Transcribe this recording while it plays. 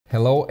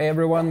Hello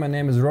everyone, my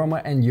name is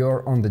Roma and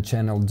you're on the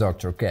channel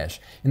Dr.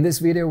 Cash. In this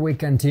video we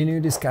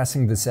continue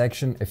discussing the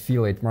section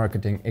Affiliate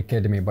Marketing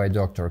Academy by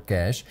Dr.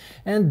 Cash,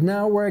 and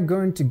now we're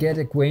going to get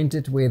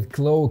acquainted with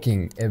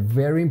cloaking, a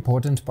very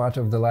important part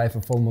of the life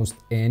of almost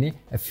any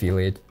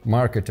affiliate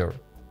marketer.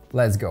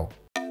 Let's go!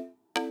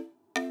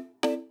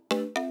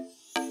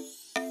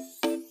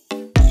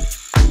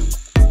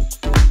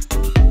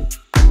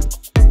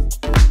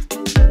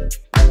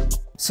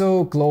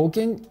 So,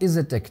 cloaking is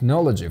a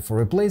technology for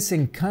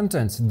replacing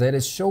content that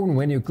is shown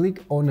when you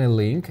click on a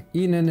link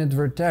in an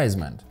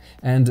advertisement,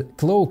 and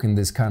cloak in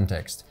this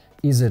context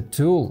is a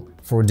tool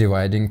for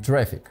dividing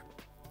traffic.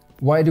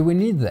 Why do we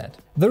need that?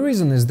 The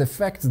reason is the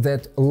fact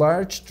that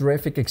large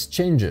traffic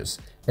exchanges,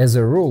 as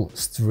a rule,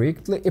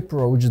 strictly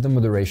approach the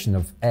moderation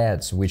of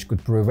ads, which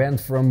could prevent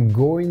from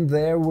going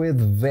there with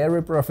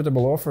very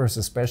profitable offers,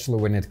 especially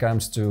when it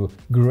comes to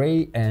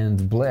gray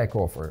and black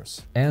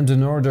offers. And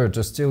in order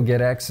to still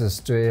get access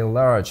to a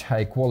large,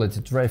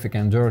 high-quality traffic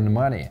and earn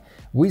money,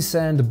 we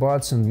send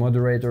bots and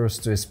moderators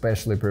to a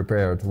specially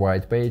prepared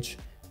white page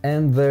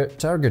and the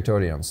target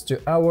audience to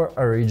our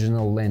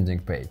original landing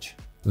page.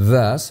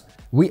 Thus,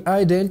 we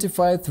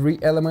identify three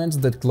elements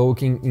that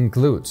cloaking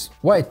includes.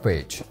 White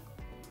page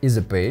is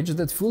a page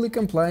that fully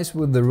complies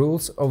with the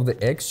rules of the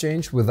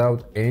exchange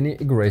without any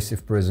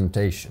aggressive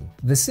presentation.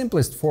 The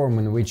simplest form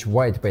in which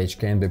white page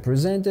can be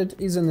presented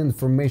is an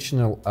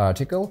informational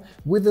article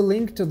with a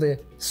link to the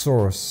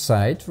source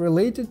site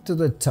related to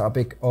the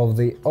topic of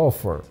the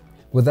offer,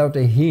 without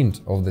a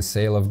hint of the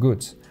sale of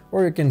goods,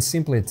 or you can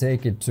simply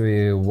take it to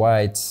a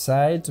white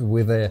site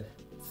with a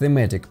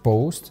thematic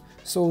post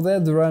so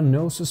that there are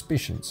no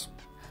suspicions.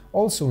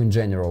 Also, in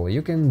general,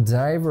 you can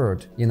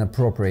divert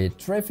inappropriate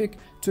traffic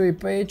to a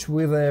page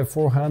with a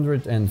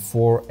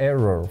 404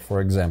 error,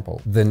 for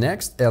example. The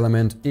next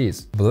element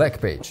is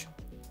black page.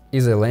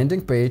 Is a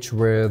landing page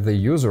where the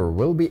user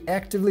will be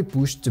actively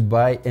pushed to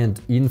buy and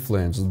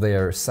influence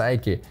their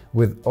psyche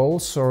with all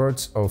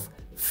sorts of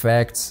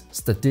facts,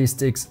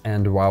 statistics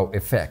and wow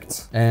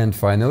effects. And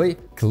finally,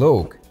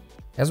 cloak.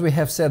 As we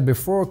have said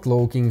before,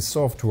 cloaking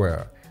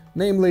software,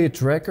 namely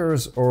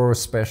trackers or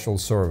special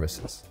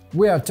services.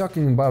 We are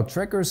talking about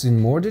trackers in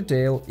more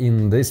detail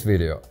in this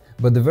video,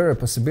 but the very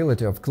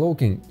possibility of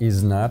cloaking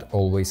is not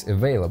always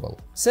available.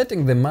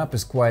 Setting them up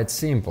is quite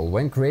simple.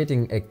 When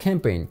creating a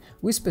campaign,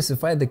 we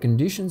specify the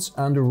conditions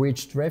under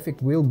which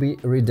traffic will be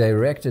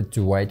redirected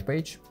to white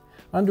page,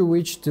 under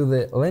which to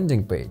the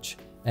landing page,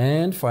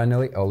 and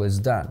finally all is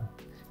done.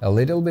 A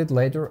little bit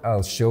later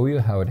I'll show you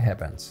how it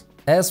happens.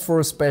 As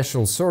for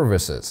special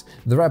services,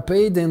 there are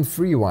paid and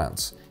free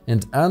ones,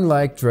 and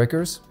unlike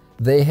trackers,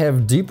 they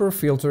have deeper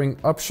filtering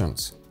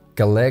options,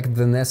 collect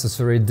the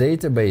necessary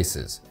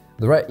databases.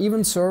 There are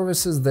even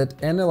services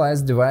that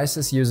analyze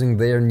devices using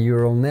their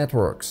neural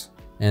networks,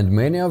 and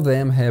many of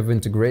them have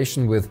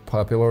integration with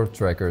popular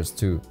trackers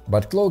too.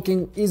 But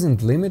cloaking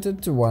isn't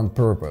limited to one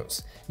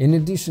purpose. In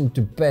addition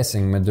to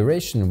passing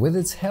moderation, with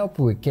its help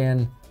we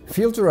can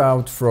filter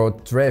out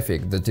fraud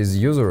traffic, that is,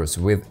 users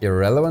with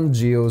irrelevant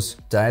geos,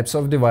 types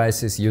of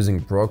devices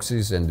using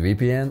proxies and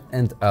VPN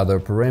and other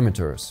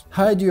parameters.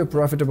 Hide your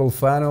profitable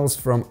funnels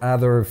from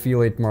other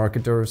affiliate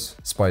marketers,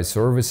 spy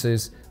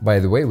services, by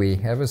the way, we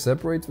have a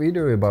separate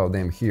video about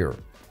them here,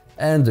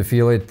 and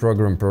affiliate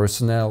program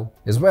personnel,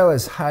 as well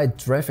as hide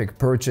traffic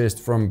purchased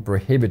from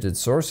prohibited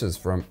sources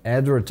from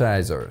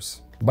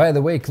advertisers. By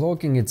the way,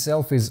 cloaking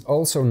itself is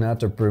also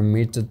not a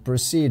permitted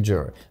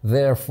procedure,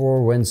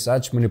 therefore when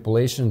such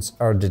manipulations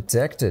are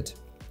detected,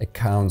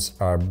 accounts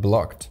are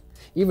blocked,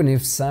 even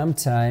if some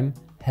time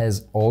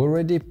has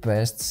already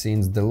passed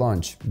since the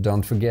launch,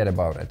 don't forget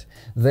about it.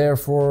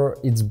 Therefore,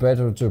 it's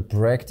better to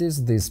practice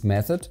this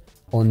method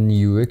on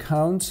new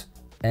accounts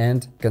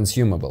and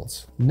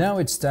consumables. Now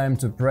it's time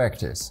to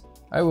practice.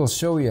 I will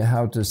show you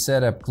how to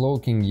set up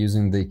cloaking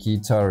using the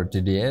Keitaro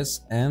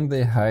TDS and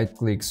the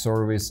Hide.Click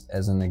service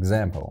as an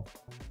example.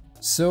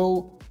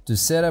 So, to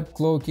set up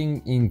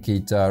cloaking in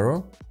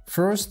Keitaro,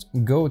 first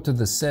go to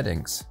the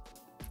settings.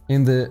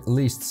 In the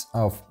lists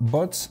of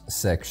bots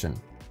section,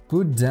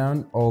 put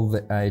down all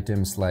the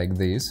items like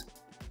this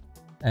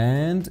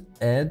and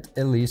add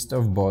a list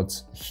of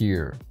bots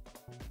here.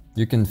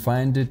 You can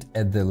find it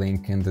at the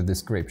link in the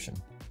description.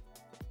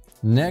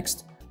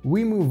 Next,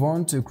 we move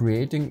on to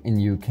creating a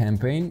new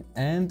campaign,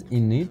 and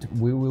in it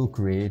we will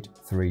create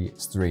 3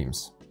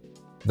 streams.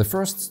 The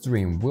first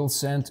stream will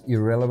send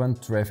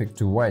irrelevant traffic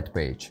to white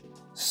page,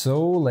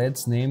 so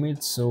let's name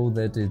it so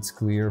that it's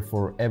clear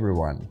for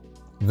everyone.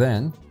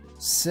 Then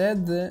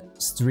set the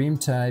stream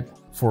type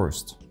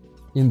first.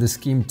 In the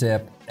scheme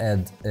tab,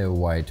 add a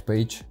white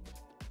page.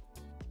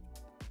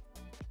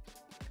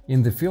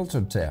 In the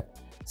filter tab,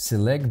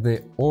 select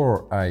the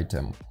OR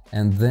item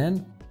and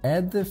then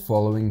add the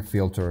following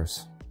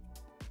filters: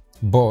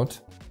 bot,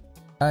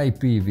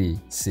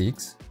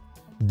 IPv6,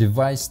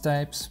 device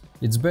types,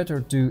 it's better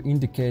to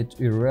indicate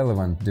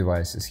irrelevant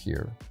devices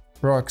here,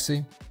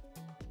 proxy,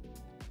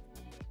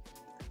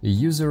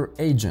 user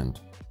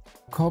agent,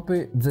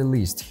 copy the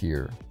list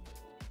here,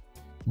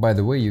 By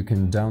the way, you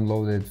can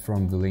download it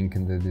from the link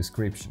in the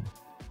description.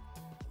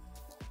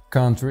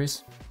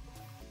 Countries.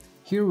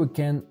 Here we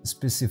can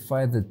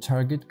specify the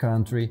target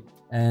country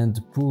and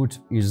put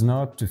is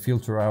not to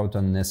filter out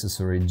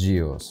unnecessary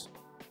geos.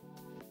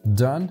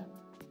 Done.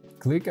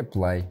 Click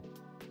Apply.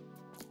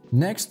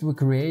 Next we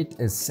create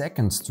a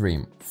second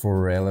stream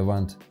for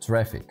relevant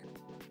traffic.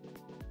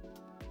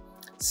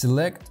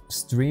 Select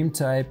stream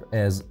type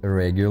as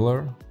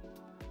regular.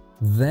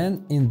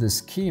 Then in the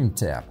Scheme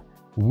tab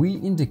we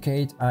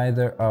indicate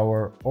either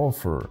our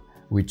offer,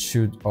 which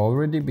should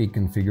already be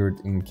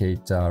configured in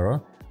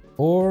Keitaro,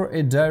 or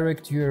a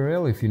direct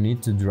URL if you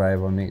need to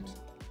drive on it.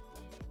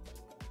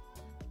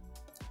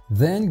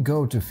 Then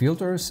go to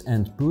Filters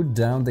and put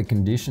down the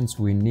conditions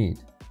we need: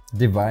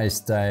 device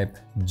type,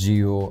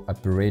 geo,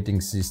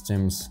 operating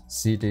systems,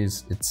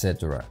 cities,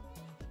 etc.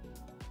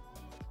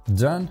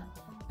 Done.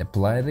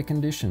 Apply the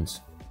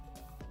conditions.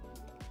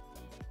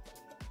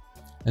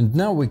 And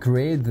now we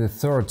create the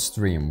third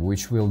stream,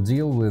 which will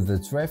deal with the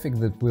traffic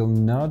that will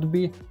not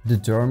be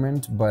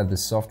determined by the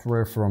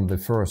software from the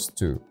first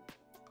two.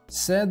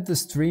 Set the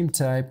stream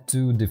type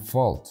to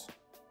default.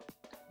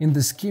 In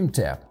the Scheme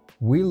tab,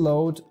 we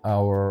load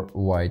our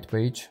white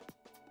page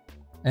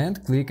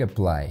and click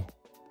Apply.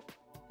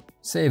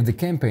 Save the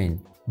campaign,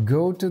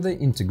 go to the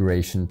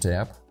Integration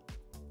tab.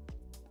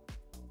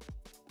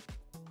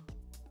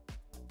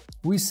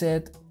 We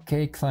set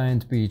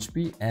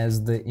kClient.php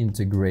as the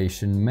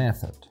integration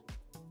method,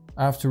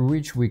 after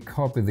which we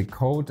copy the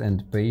code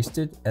and paste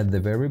it at the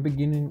very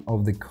beginning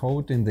of the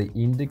code in the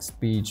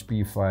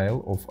index.php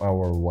file of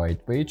our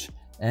white page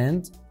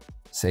and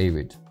save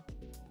it.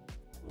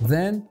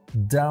 Then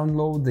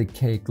download the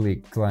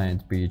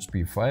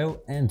kClient.php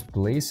file and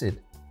place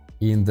it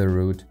in the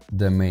root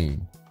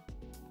domain.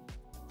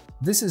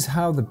 This is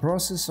how the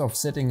process of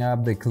setting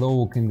up the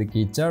cloak in the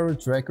Keitaro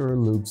tracker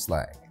looks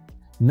like.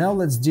 Now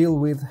let's deal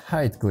with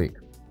Hide.Click.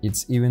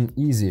 It's even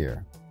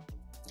easier.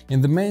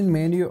 In the main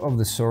menu of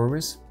the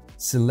service,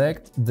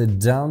 select the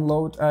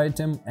download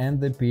item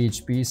and the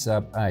PHP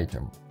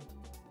sub-item.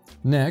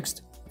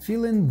 Next,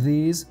 fill in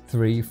these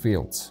three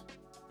fields.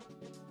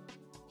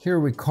 Here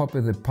we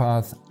copy the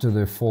path to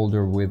the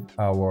folder with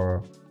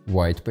our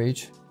white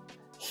page.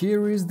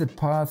 Here is the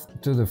path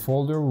to the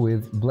folder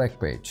with black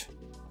page.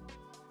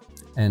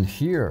 And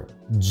here,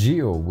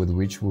 geo with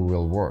which we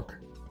will work.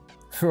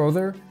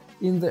 Further,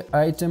 in the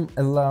item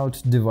allowed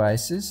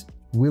devices,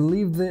 we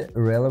leave the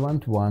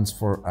relevant ones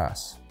for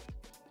us.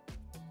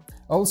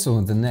 Also,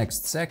 in the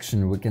next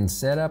section we can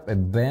set up a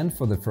ban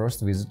for the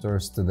first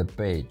visitors to the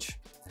page.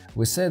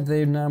 We set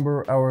their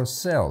number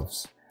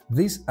ourselves.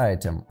 This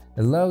item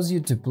allows you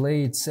to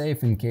play it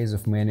safe in case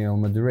of manual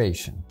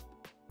moderation.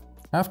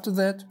 After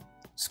that,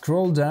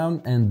 scroll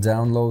down and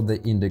download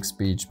the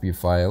index.php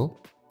file.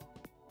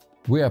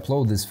 We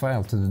upload this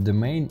file to the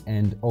domain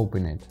and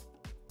open it.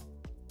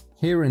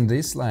 Here in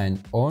this line,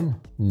 on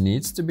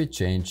needs to be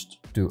changed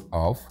to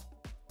off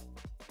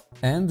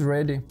and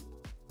ready.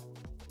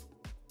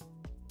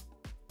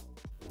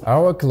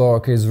 Our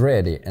cloak is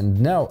ready, and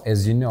now,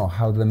 as you know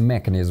how the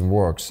mechanism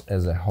works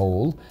as a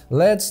whole,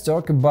 let's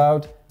talk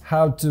about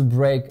how to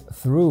break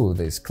through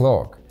this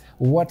cloak.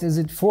 What is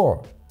it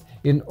for?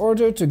 In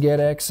order to get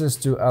access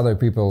to other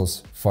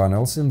people's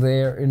funnels in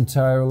there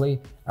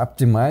entirely,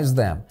 optimize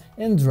them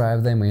and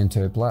drive them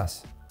into a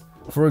plus.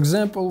 For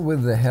example,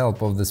 with the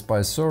help of the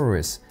spy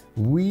service,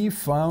 we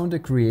found a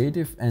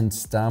creative and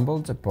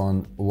stumbled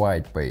upon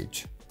white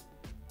page.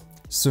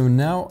 So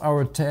now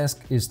our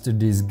task is to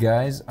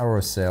disguise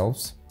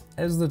ourselves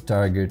as the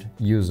target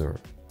user.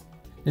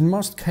 In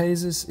most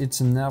cases,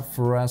 it's enough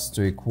for us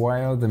to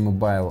acquire the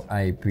mobile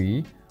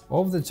IP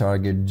of the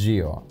target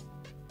geo.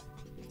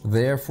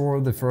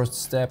 Therefore, the first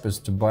step is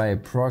to buy a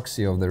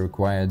proxy of the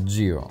required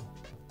geo.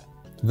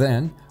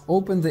 Then,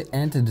 open the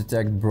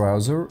anti-detect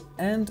browser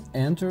and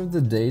enter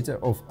the data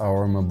of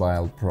our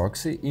mobile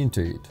proxy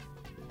into it.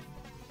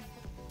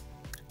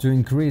 To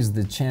increase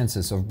the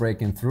chances of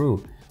breaking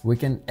through, we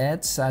can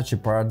add such a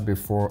part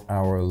before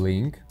our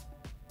link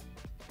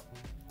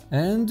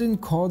and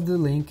encode the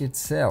link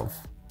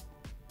itself,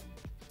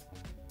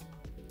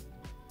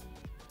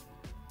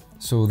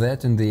 so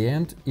that in the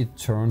end it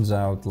turns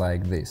out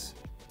like this.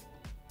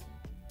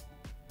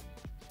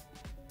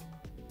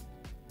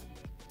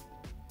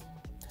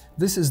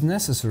 This is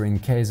necessary in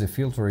case a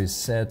filter is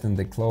set in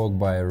the cloak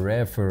by a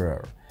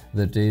referrer,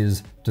 that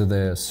is, to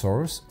the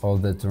source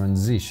of the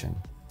transition.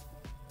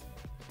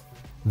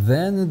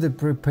 Then in the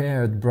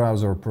prepared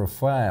browser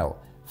profile,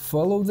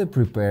 follow the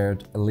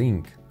prepared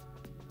link.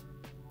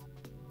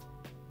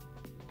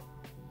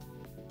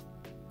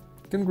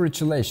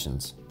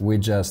 Congratulations, we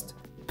just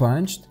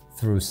punched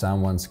through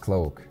someone's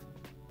cloak.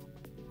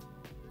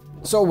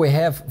 So we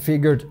have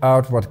figured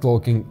out what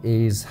cloaking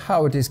is,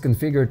 how it is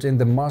configured in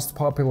the most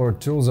popular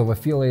tools of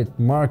affiliate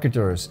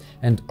marketers,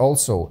 and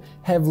also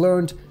have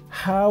learned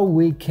how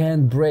we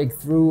can break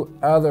through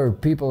other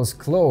people's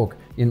cloak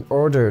in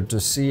order to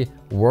see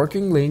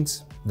working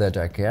links that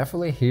are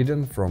carefully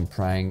hidden from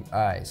prying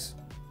eyes.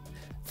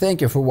 Thank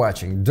you for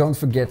watching, don't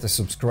forget to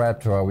subscribe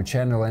to our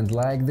channel and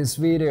like this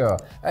video.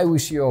 I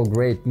wish you all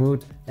great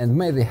mood and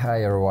may the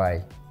high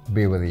ROI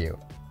be with you.